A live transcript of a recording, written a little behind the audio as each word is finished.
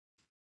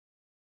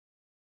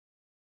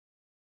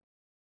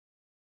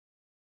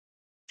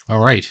All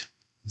right.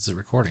 Is it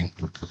recording?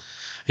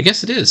 I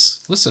guess it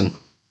is. Listen,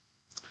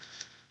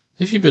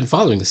 if you've been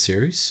following the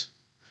series,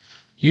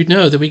 you'd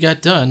know that we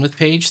got done with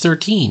page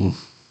 13.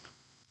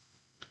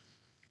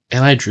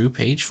 And I drew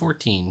page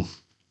 14.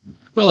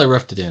 Well, I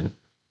roughed it in,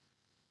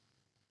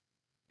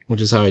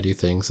 which is how I do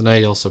things. And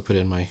I also put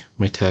in my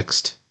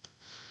text.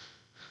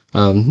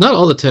 Not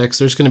all the text.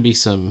 There's going to be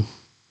some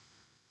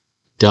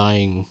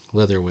dying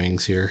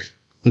Leatherwings here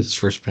in this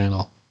first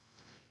panel.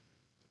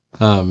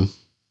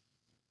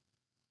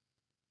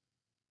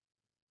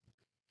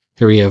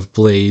 Here we have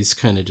Blaze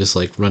kind of just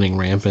like running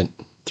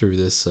rampant through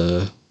this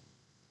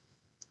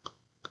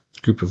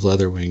group of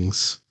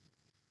Leatherwings.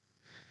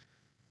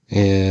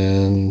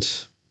 And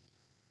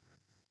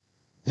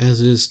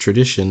as is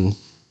tradition,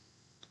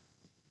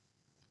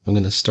 I'm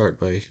going to start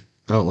by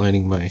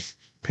outlining my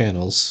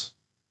panels.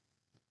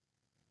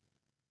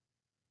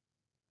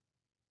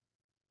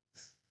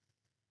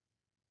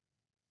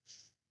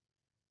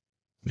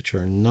 Which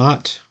are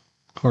not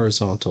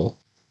horizontal.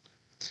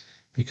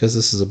 Because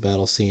this is a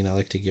battle scene, I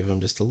like to give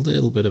them just a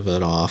little bit of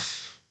an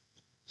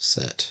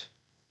offset.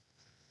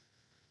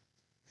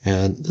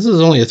 And this is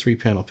only a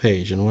 3-panel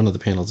page, and one of the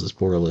panels is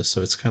borderless,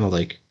 so it's kind of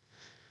like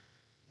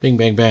bing,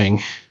 bang,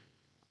 bang.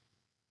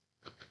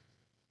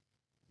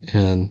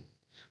 And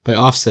by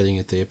offsetting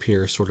it, they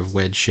appear sort of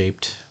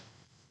wedge-shaped.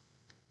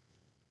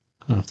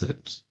 I don't know if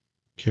that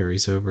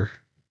carries over.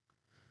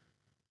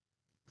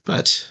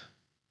 But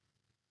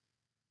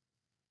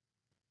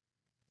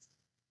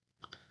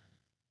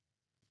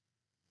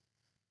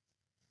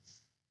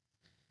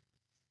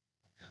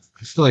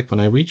I feel like when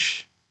I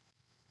reach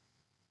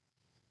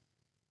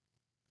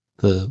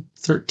the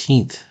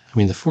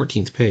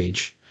 14th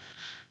page,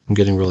 I'm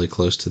getting really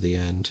close to the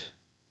end.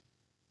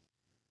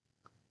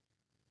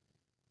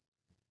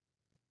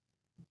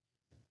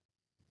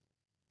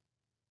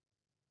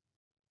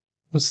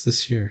 What's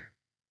this here?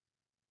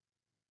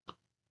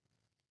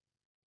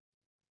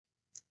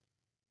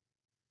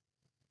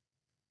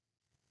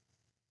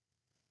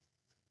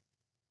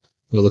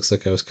 Well, it looks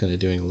like I was kind of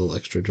doing a little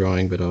extra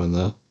drawing, but on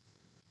the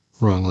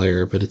wrong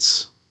layer. But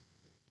it's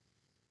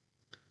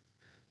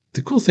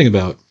the cool thing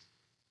about,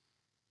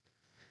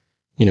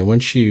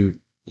 once you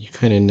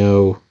kind of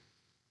know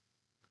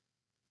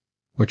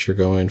what you're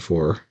going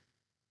for,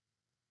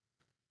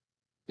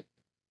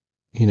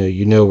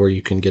 you know where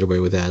you can get away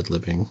with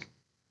ad-libbing.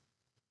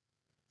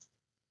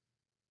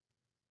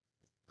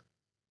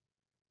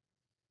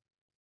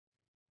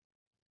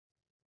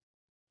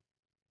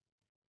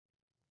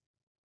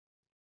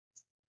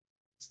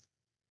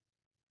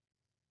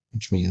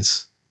 Which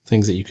means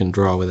things that you can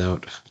draw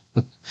without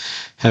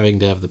having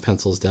to have the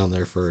pencils down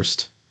there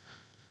first.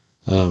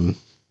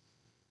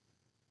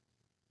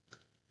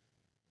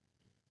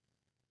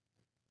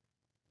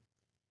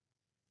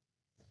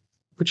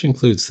 Which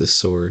includes this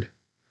sword.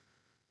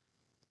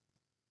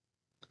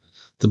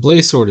 The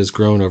blaze sword has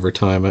grown over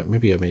time.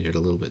 Maybe I made it a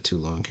little bit too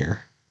long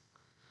here.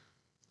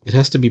 It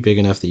has to be big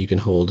enough that you can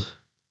hold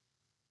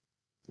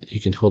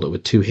it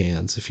with 2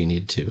 hands if you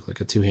need to, like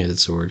a 2-handed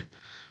sword.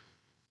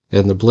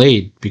 And the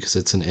blade, because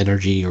it's an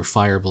energy or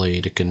fire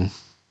blade, it can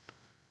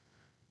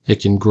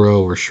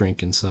grow or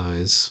shrink in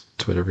size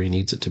to whatever he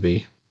needs it to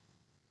be.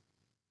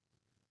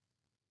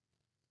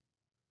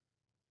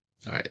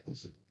 All right,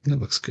 that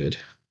looks good.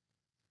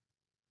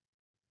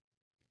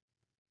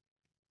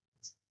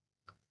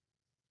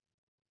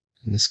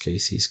 In this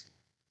case, he's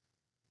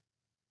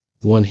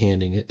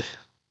one-handing it.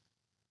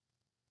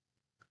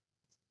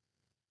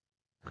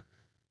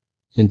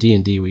 In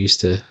D&D, we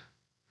used to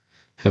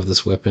have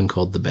this weapon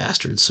called the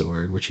Bastard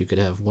Sword, which you could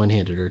have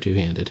one-handed or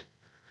two-handed.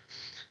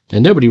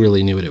 And nobody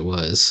really knew what it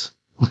was.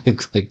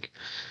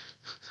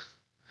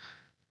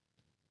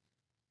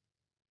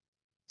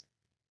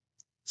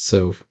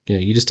 So,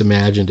 you just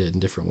imagined it in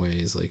different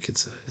ways. Like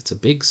it's a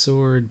big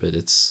sword, but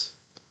it's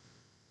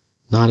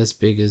not as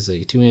big as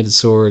a two-handed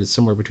sword. It's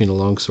somewhere between a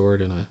long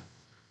sword and a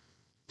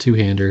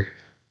two-hander.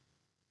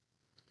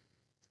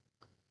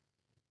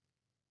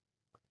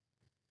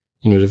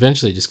 It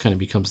eventually just kind of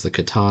becomes the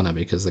katana,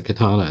 because the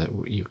katana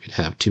you could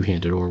have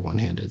two-handed or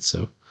one-handed.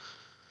 So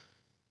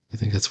I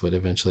think that's what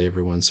eventually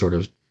everyone sort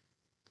of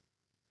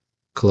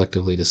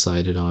collectively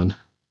decided on.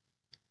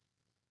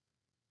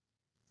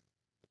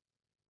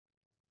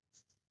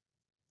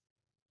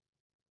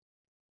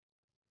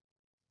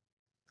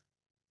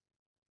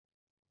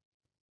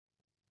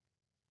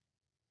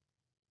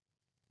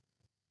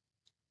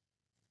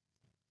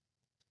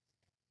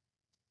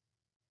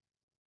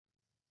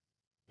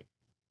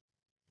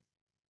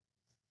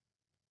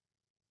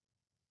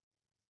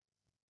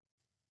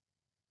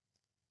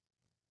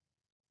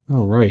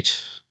 All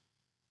right.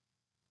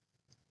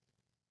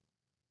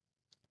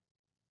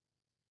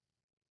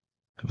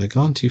 Have I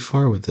gone too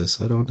far with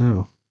this? I don't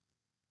know.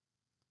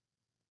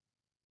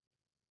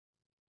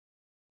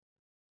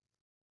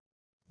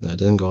 No, it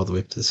doesn't go all the way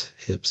up to his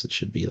hips. It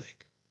should be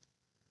like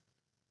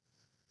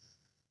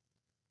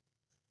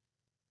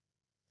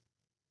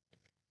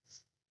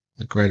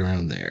right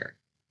around there.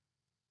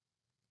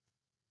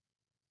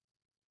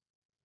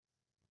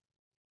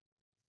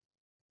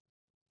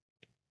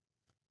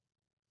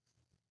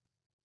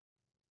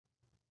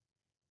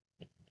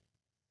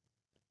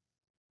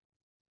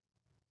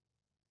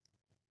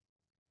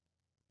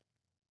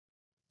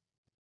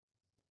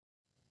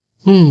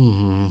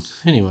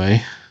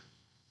 Anyway,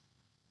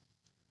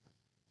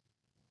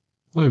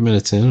 5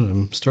 minutes in,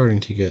 I'm starting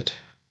to get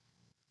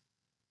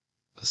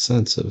a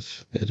sense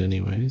of it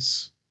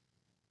anyways.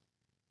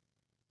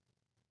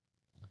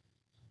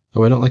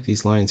 Oh, I don't like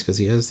these lines because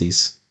he has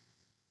these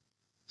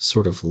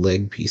sort of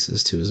leg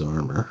pieces to his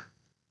armor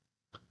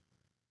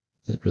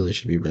that really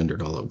should be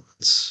rendered all at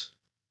once.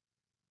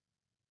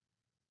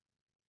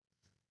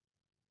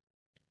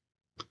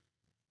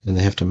 And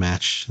they have to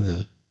match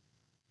the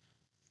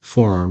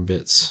forearm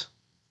bits.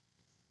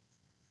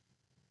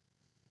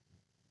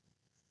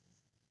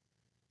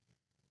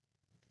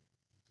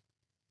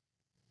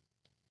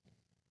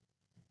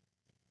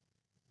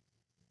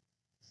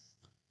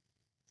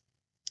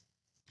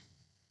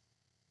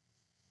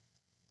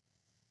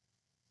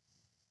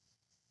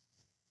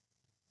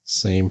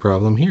 Same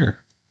problem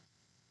here.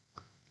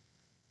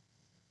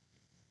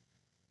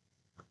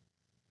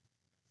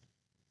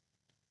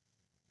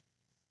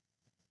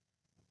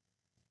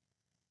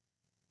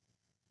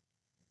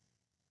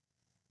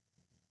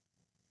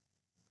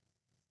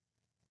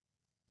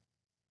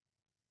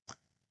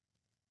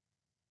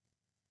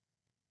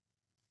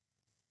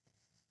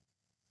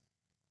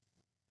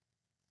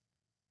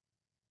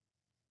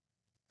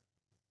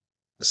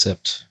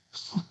 Except,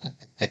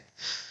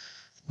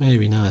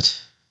 maybe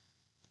not.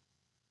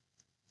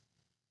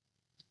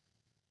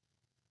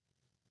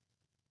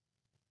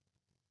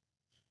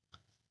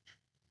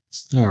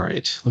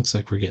 Alright, looks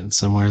like we're getting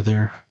somewhere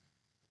there.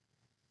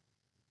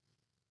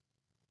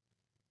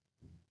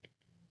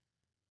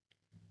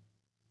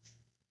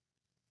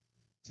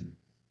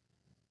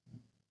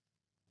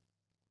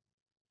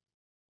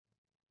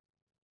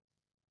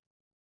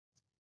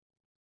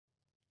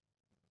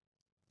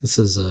 This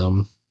is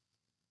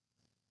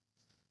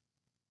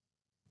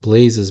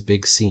Blaze's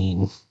big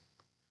scene.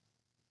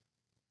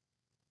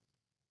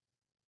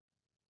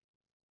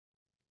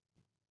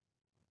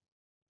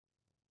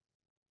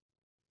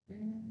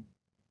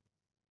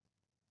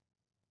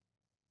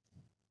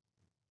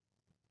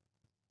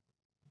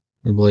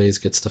 Where Blaze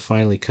gets to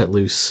finally cut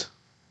loose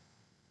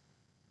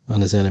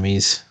on his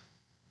enemies.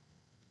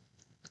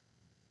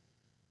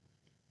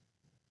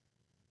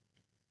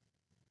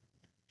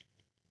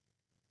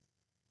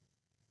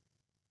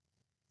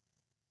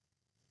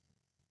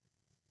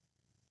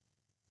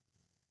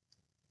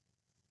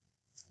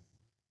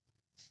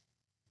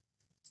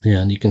 Yeah,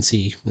 and you can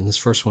see in this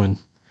first one,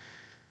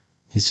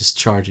 he's just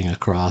charging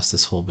across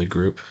this whole big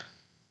group.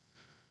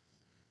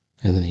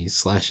 And then he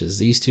slashes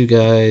these two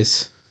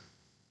guys.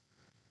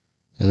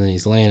 And then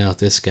he's laying out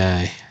this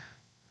guy.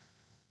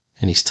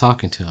 And he's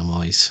talking to him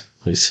while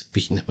he's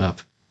beating him up.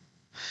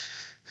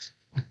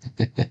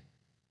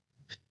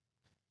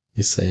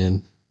 He's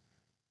saying,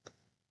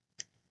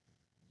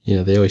 you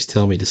know, they always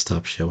tell me to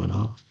stop showing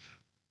off.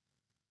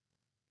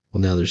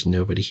 Well, now there's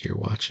nobody here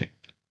watching.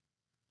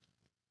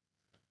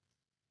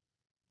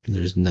 And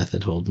there's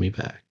nothing holding me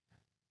back.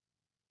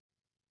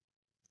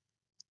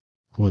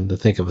 I wanted to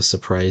think of a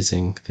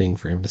surprising thing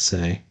for him to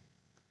say.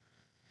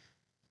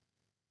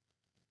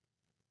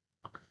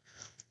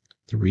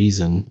 The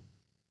reason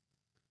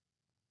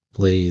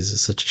Blaze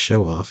is such a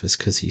show-off is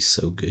because he's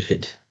so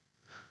good.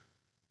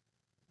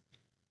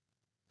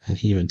 And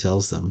he even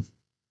tells them,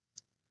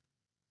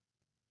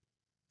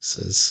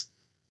 says,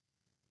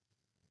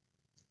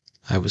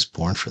 I was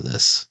born for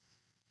this.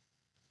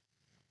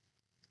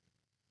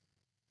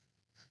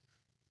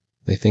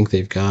 They think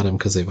they've got him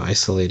because they've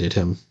isolated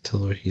him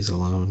till he's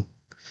alone.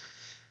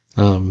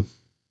 I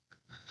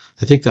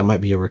think that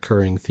might be a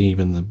recurring theme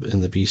in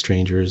the Beast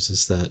Rangers,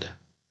 is that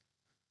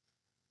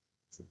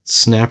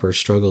Snapper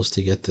struggles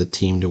to get the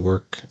team to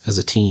work as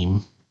a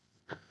team,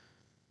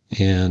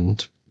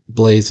 and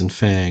Blaze and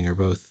Fang are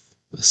both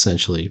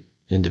essentially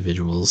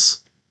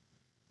individuals.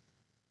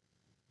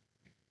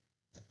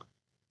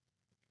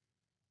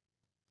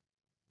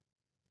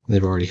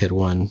 They've already had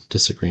one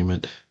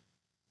disagreement.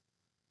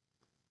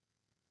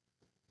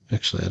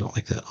 Actually, I don't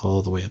like that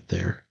all the way up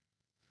there.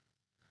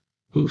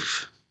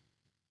 Oof.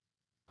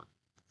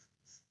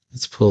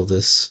 Let's pull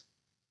this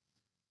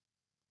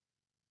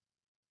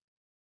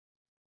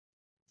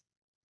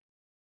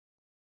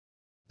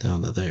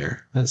down to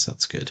there. That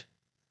sounds good.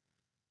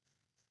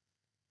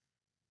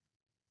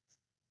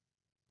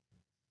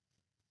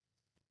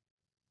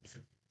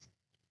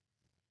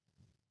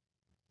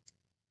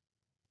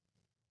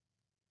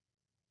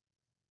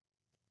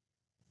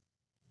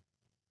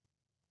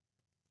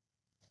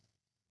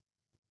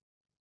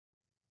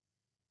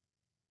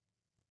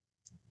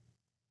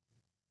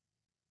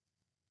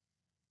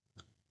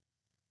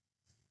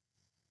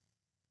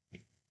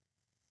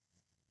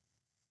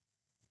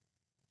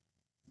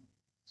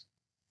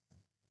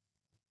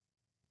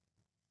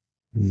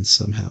 And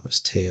somehow his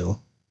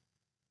tail.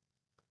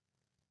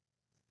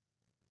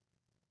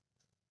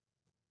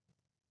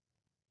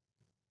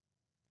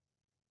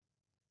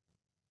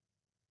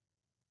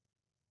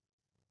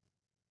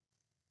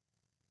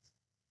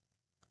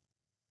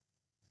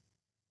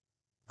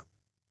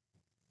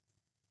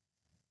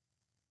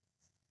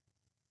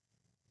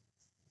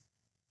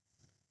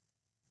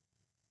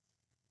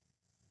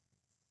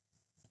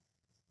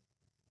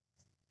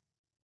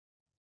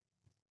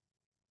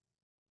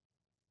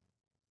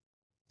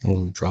 A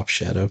little drop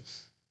shadow.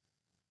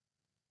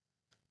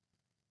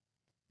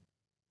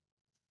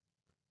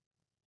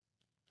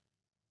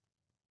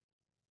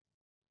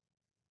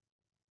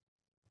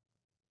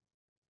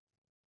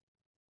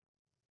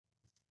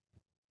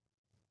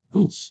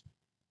 Oof.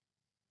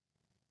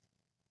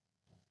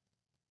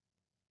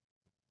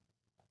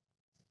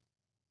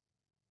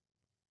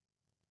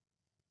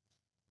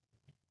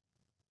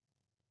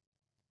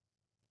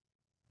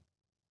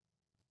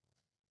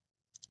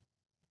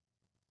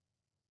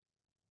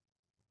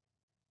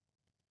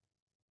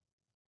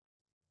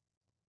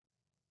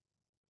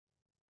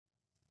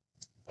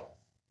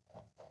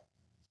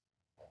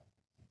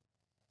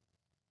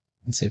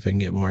 Let's see if I can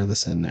get more of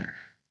this in there.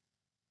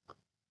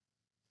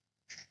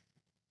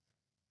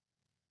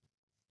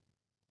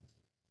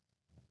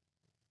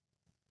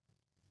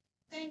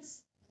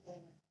 Thanks.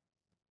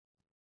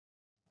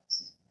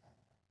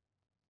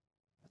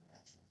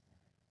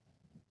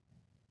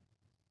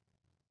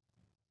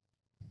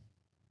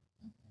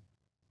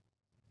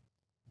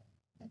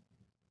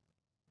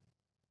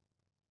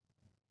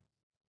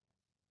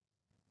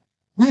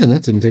 Man,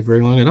 that didn't take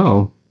very long at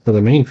all for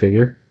the main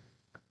figure.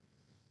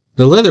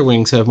 The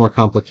Leatherwings have more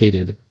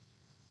complicated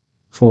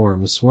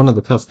forms. One of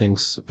the tough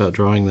things about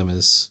drawing them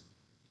is,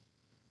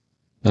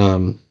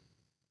 um,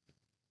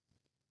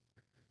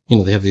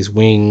 they have these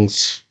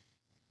wings.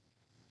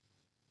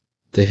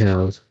 They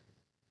have,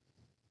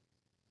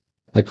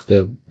 like,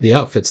 the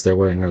outfits they're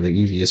wearing are the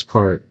easiest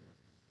part.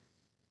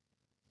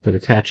 But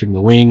attaching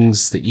the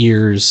wings, the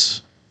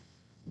ears,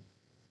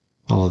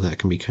 all of that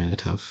can be kind of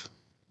tough.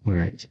 All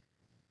right.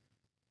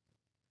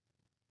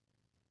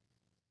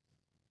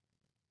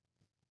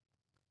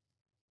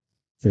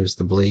 There's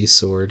the blaze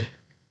sword.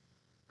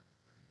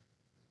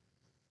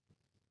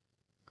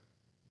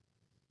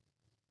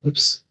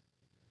 Oops.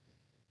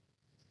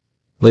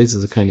 Blaze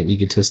is a kind of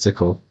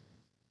egotistical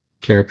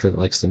character that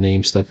likes to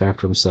name stuff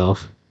after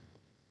himself.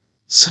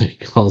 So he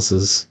calls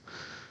his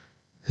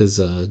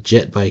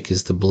jet bike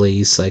is the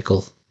blaze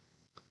cycle.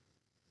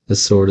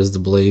 His sword is the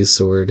blaze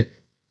sword.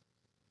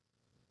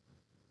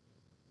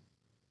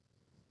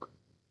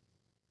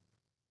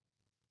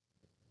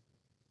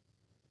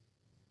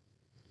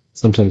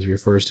 Sometimes he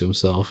refers to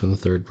himself in the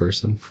third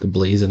person, the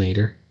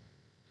blazinator.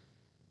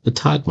 The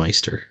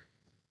Toddmeister.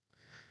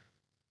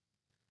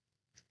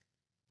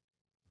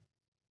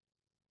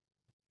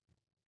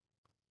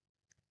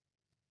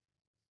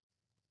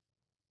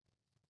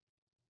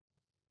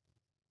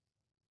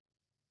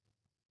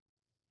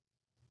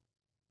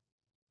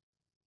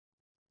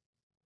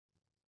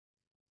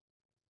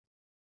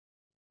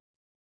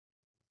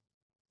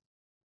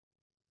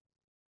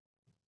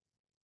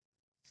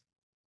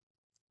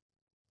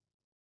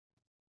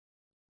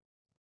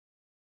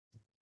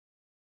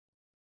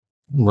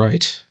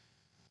 Right.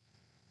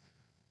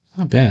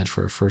 Not bad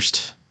for a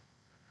first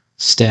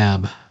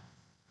stab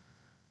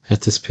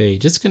at this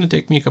page. It's going to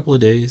take me a couple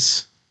of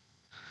days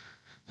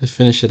to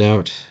finish it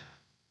out.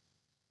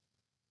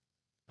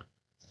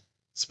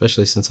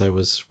 Especially since I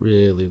was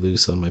really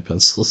loose on my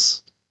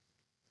pencils.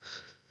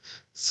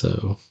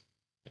 So,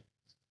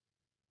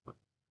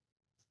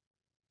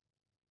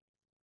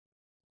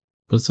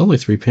 but it's only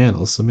 3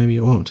 panels, so maybe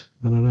it won't.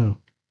 I don't know.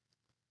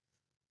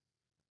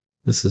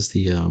 This is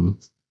the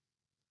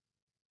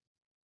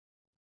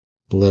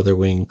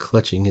Leatherwing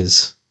clutching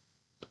his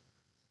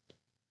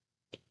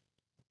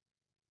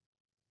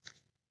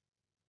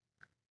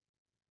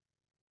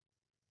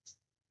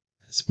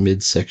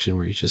midsection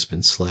where he's just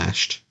been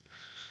slashed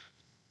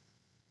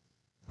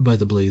by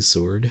the blaze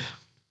sword.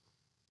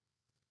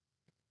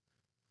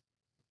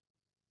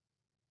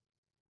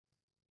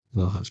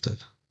 I'll have to,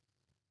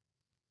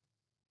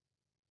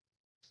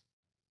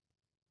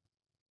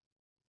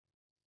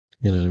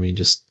 you know what I mean,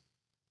 just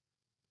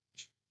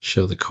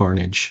show the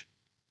carnage.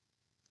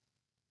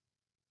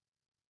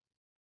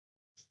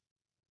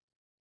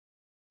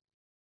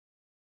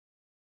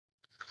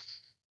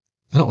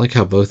 I don't like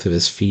how both of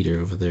his feet are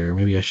over there.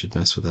 Maybe I should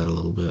mess with that a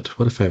little bit.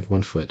 What if I have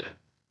one foot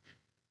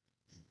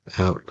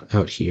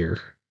out here?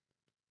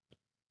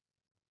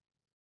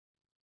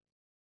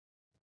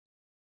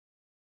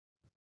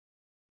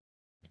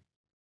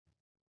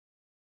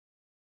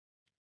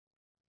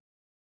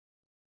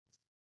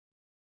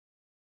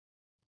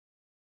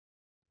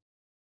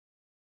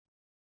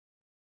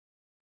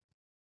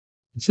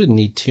 He shouldn't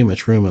need too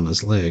much room on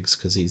his legs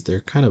because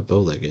they're kind of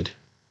bow-legged.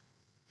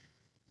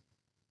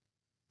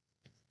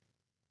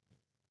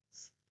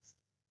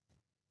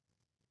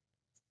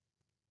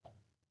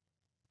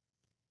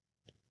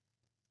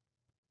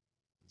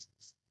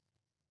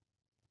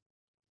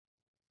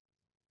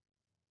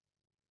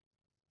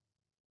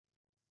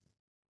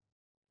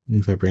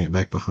 If I bring it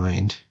back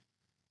behind.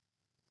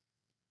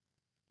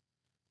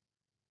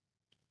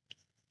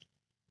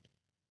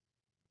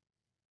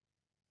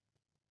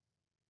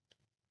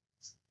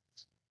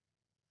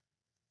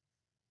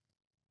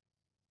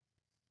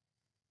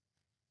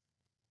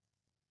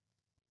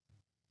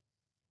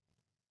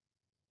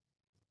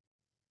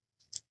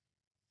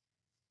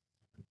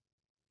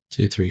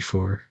 Two, three,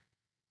 four.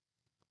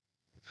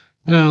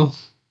 Well,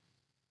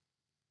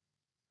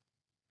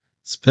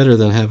 It's better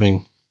than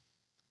having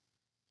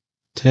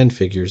 10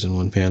 figures in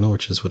one panel,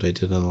 which is what I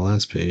did on the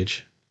last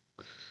page.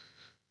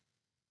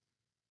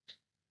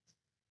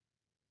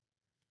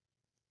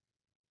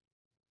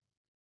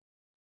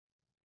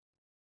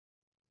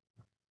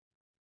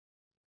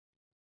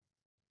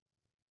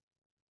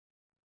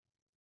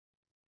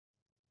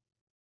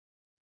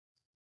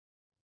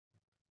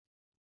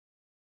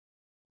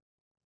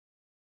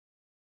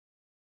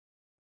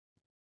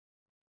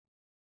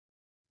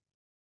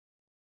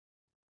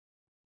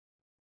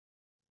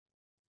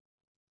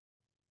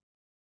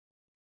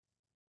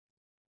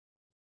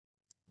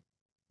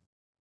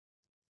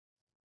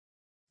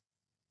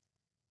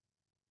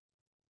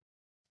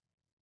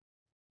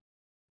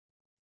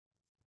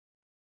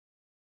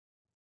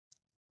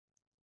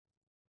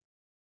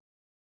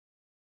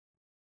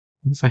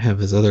 What if I have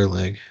his other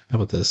leg? How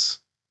about this?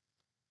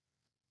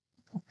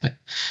 I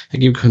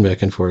keep going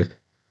back and forth.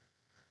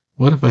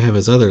 What if I have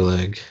his other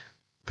leg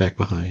back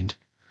behind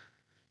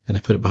and I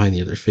put it behind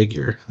the other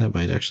figure? That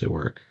might actually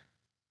work.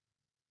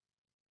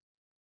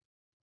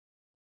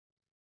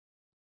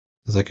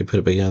 Because I could put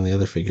it behind the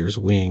other figure's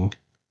wing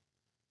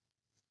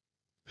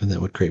and that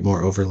would create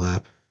more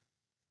overlap.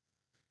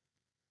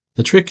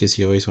 The trick is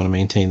you always want to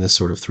maintain this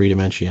sort of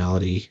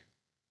three-dimensionality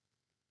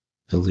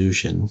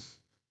illusion.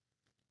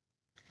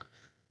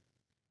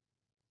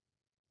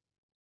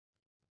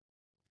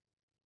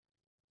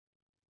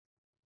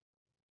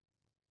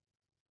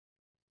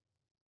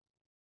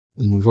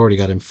 And we've already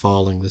got him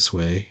falling this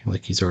way,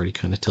 like he's already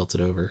kind of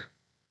tilted over.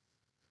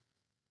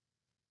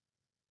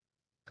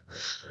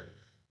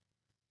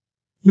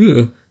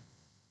 Yeah.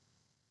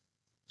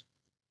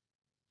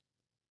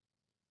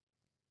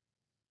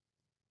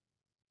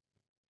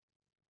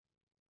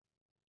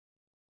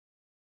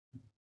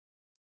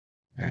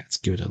 All right, let's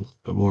give it a little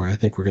bit more. I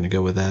think we're going to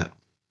go with that.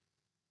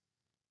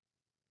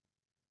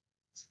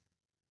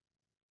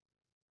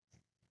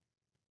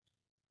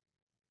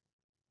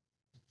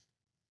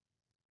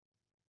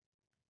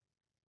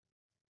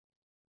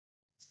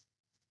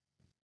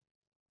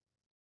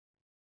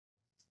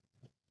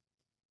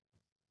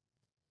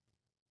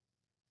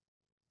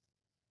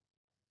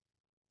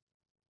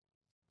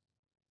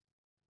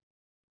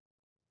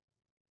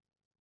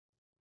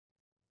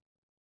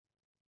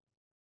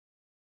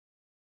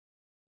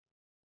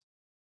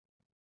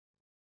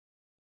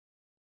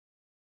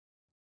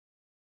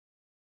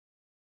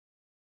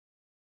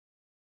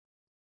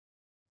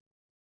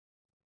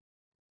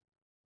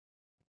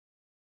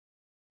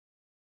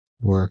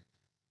 We're,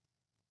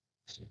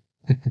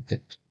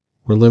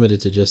 we're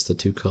limited to just the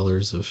two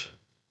colors of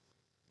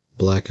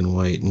black and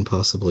white and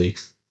possibly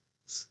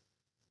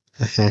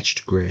a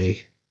hatched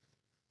gray.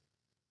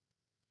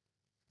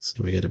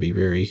 So we got to be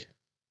very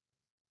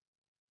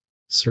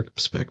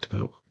circumspect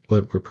about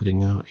what we're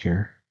putting out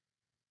here.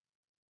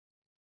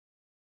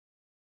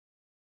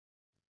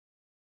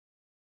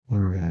 All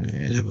right,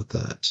 how about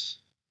that?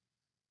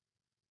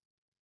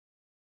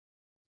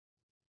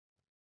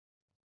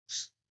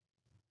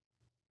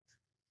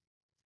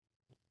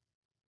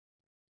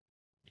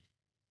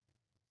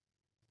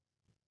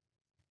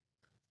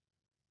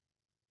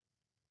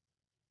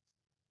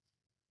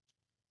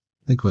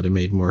 I think I would have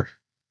made more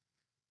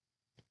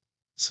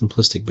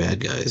simplistic bad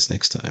guys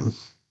next time.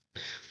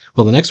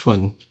 Well, the next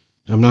one,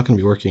 I'm not going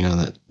to be working on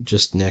that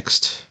just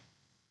next.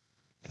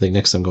 I think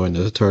next I'm going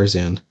to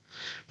Tarzan.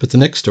 But the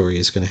next story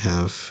is going to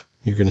have,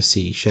 you're going to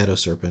see Shadow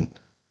Serpent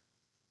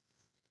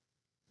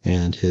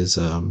and his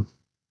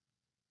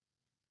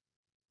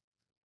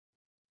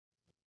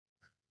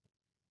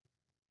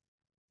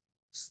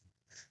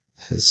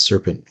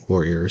serpent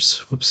warriors.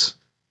 Whoops.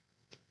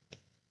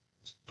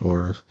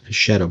 Or his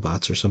shadow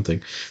bots or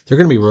something. They're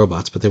going to be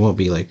robots, but they won't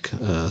be like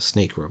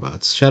snake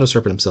robots. Shadow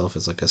Serpent himself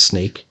is like a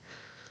snake,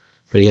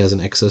 but he has an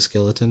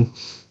exoskeleton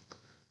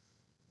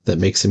that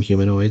makes him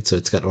humanoid, so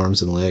it's got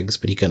arms and legs,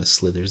 but he kind of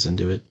slithers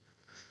into it.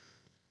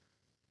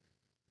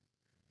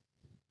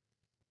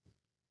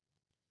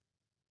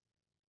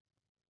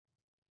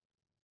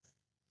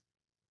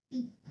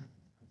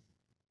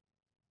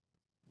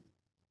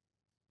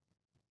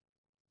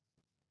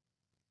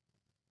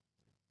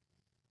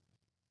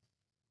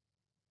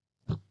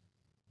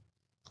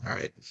 All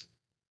right.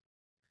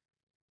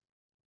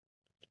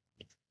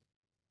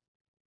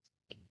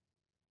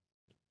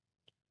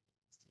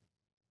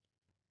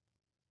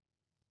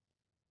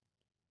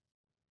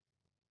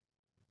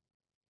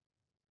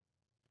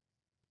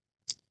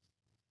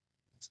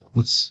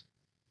 Let's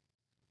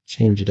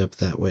change it up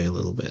that way a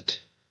little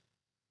bit.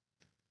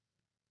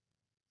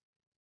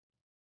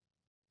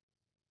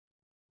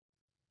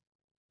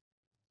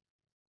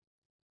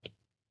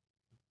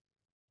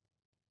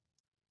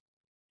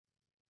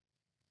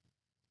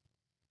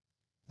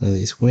 Now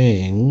these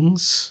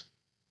wings.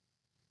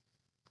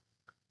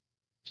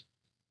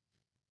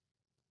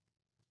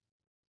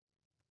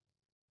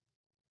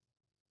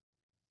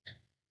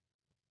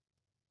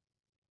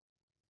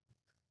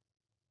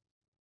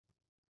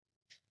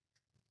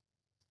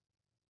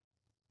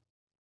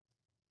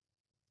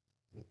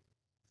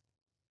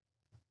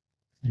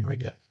 Here we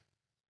go.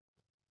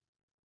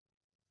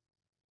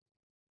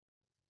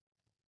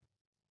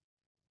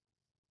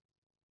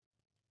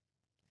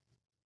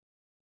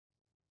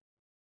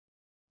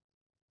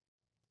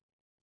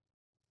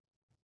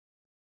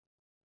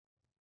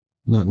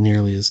 Not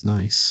nearly as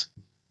nice.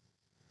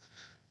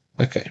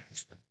 Okay,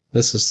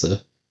 this is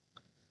the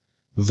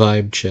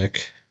vibe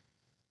check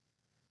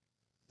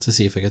to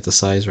see if I got the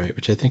size right,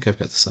 which I think I've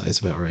got the size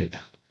about right.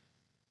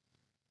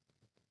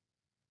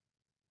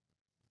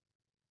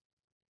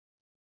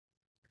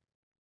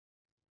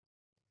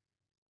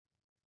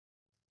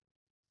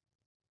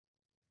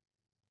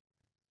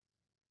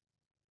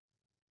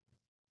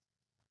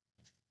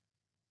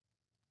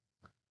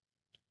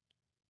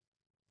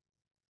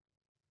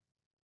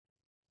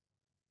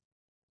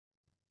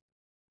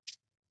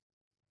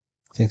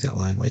 I think that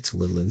line weight's a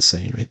little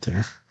insane right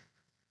there.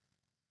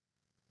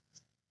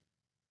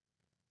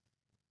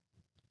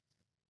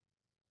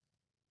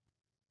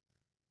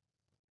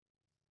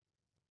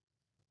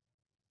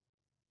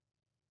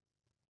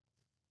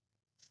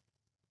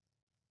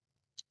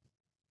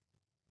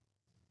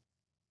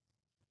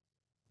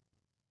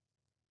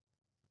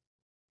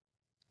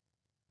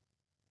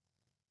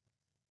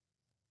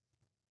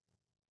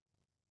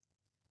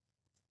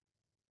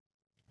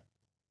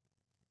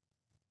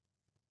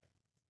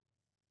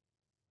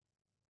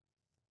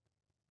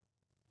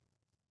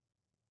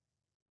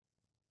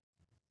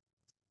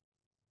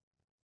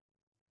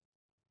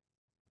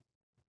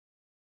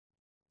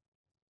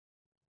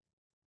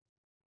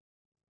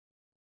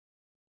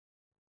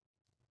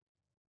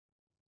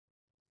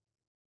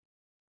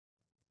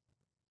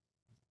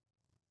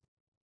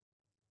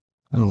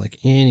 I don't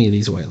like any of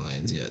these white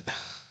lines yet.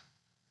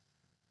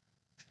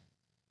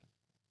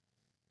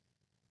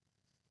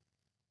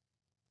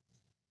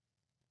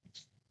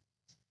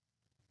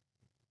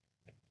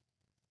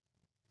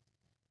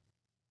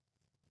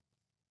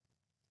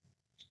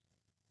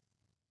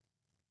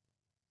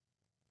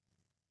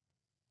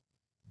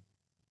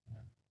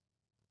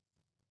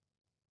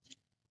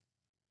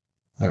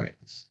 All right.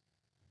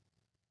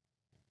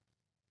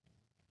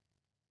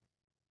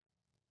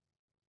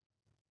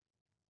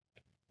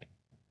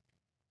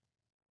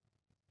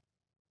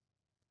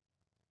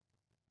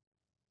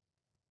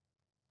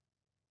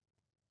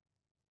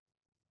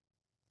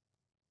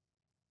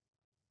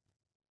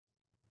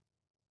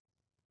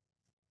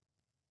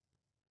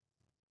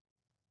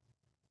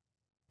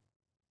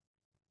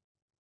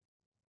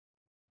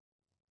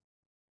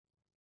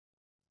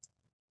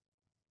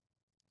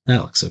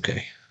 That looks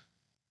okay.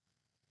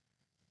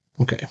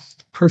 Okay,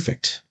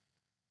 perfect.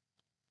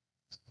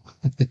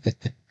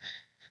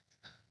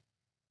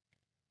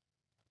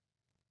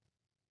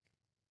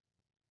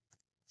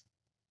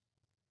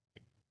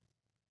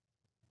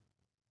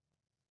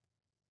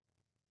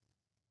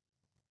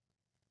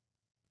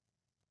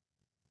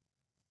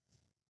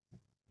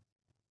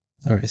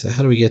 All right, so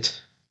how do we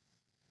get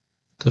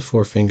to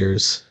 4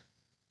 fingers?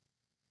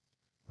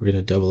 We're going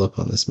to double up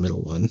on this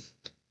middle one.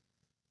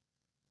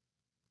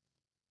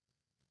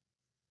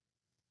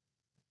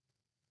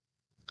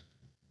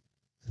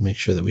 And make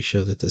sure that we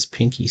show that this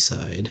pinky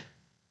side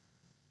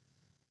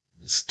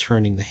is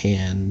turning the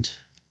hand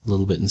a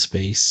little bit in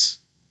space.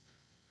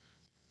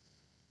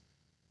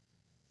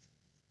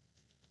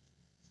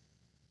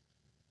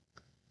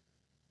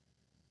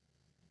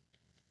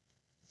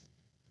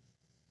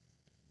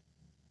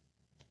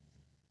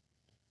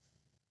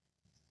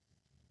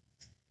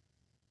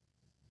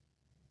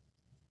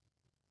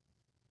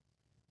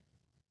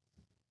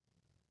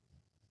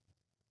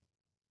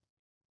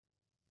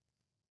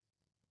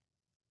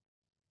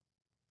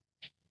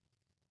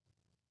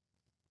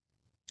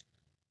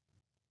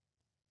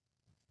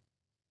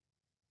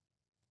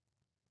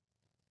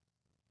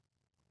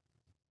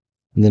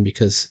 And then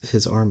because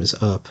his arm is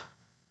up,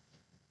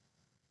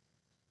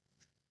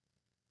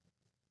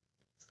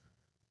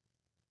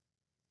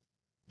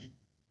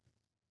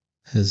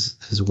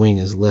 his wing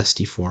is less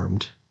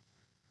deformed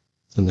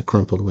than the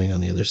crumpled wing on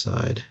the other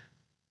side.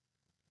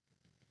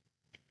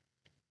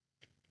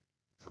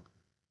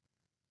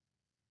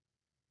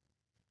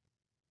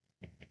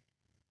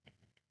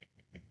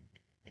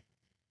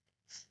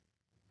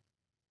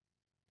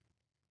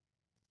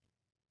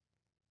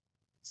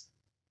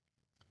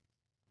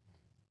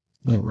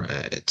 All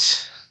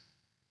right.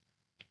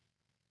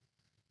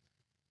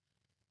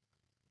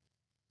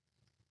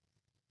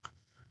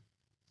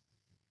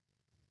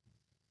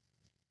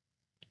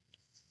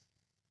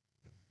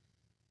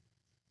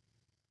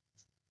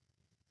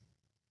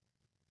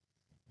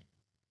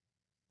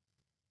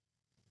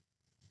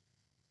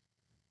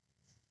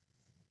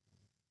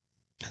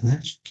 And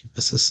that should give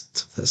us a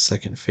sense of that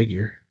second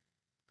figure.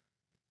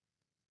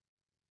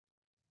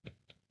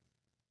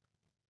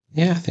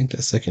 Yeah, I think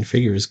that second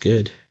figure is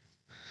good.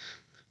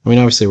 I mean,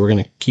 obviously, we're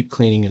going to keep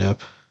cleaning it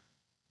up.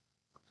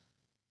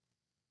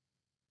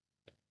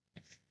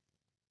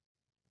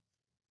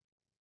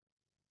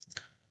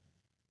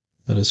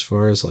 But as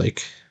far as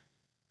like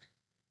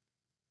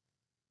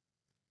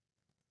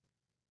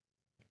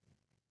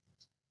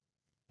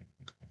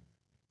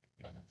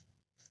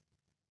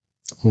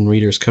when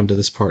readers come to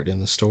this part in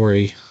the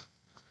story,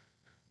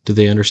 do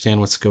they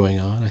understand what's going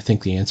on? I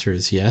think the answer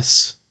is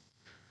yes.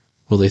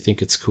 Will they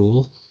think it's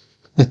cool?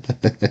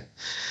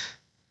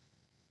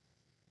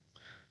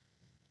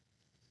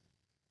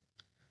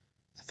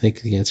 I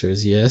think the answer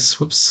is yes.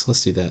 Whoops,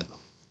 let's do that.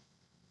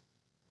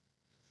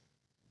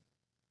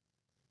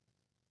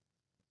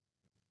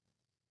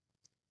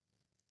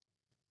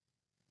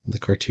 In the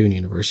cartoon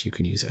universe, you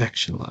can use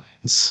action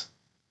lines.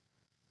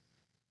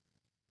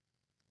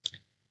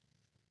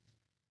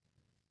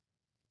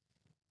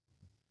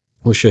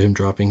 We'll show him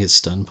dropping his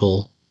stun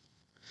pull.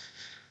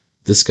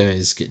 This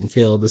guy's getting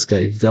killed. This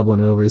guy's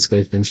doubling over. This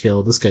guy's been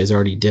killed. This guy's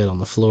already dead on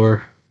the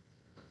floor.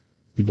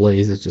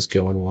 Blaze is just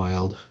going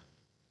wild.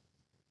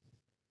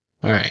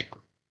 All right.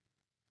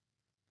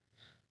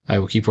 I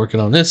will keep working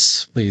on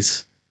this.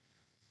 Please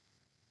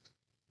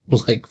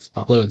like,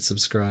 follow, and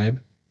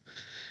subscribe.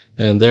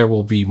 And there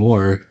will be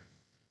more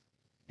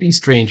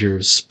Beast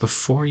Rangers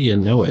before you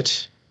know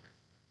it.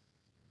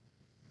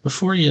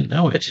 Before you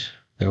know it,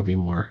 there will be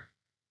more.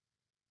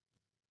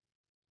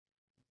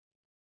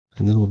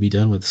 And then we'll be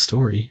done with the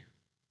story.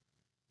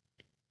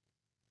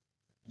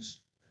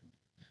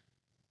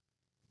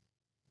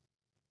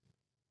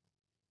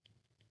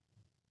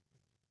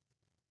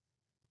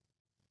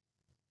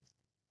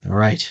 All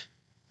right.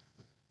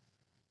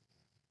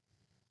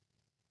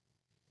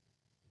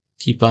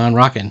 Keep on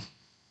rocking.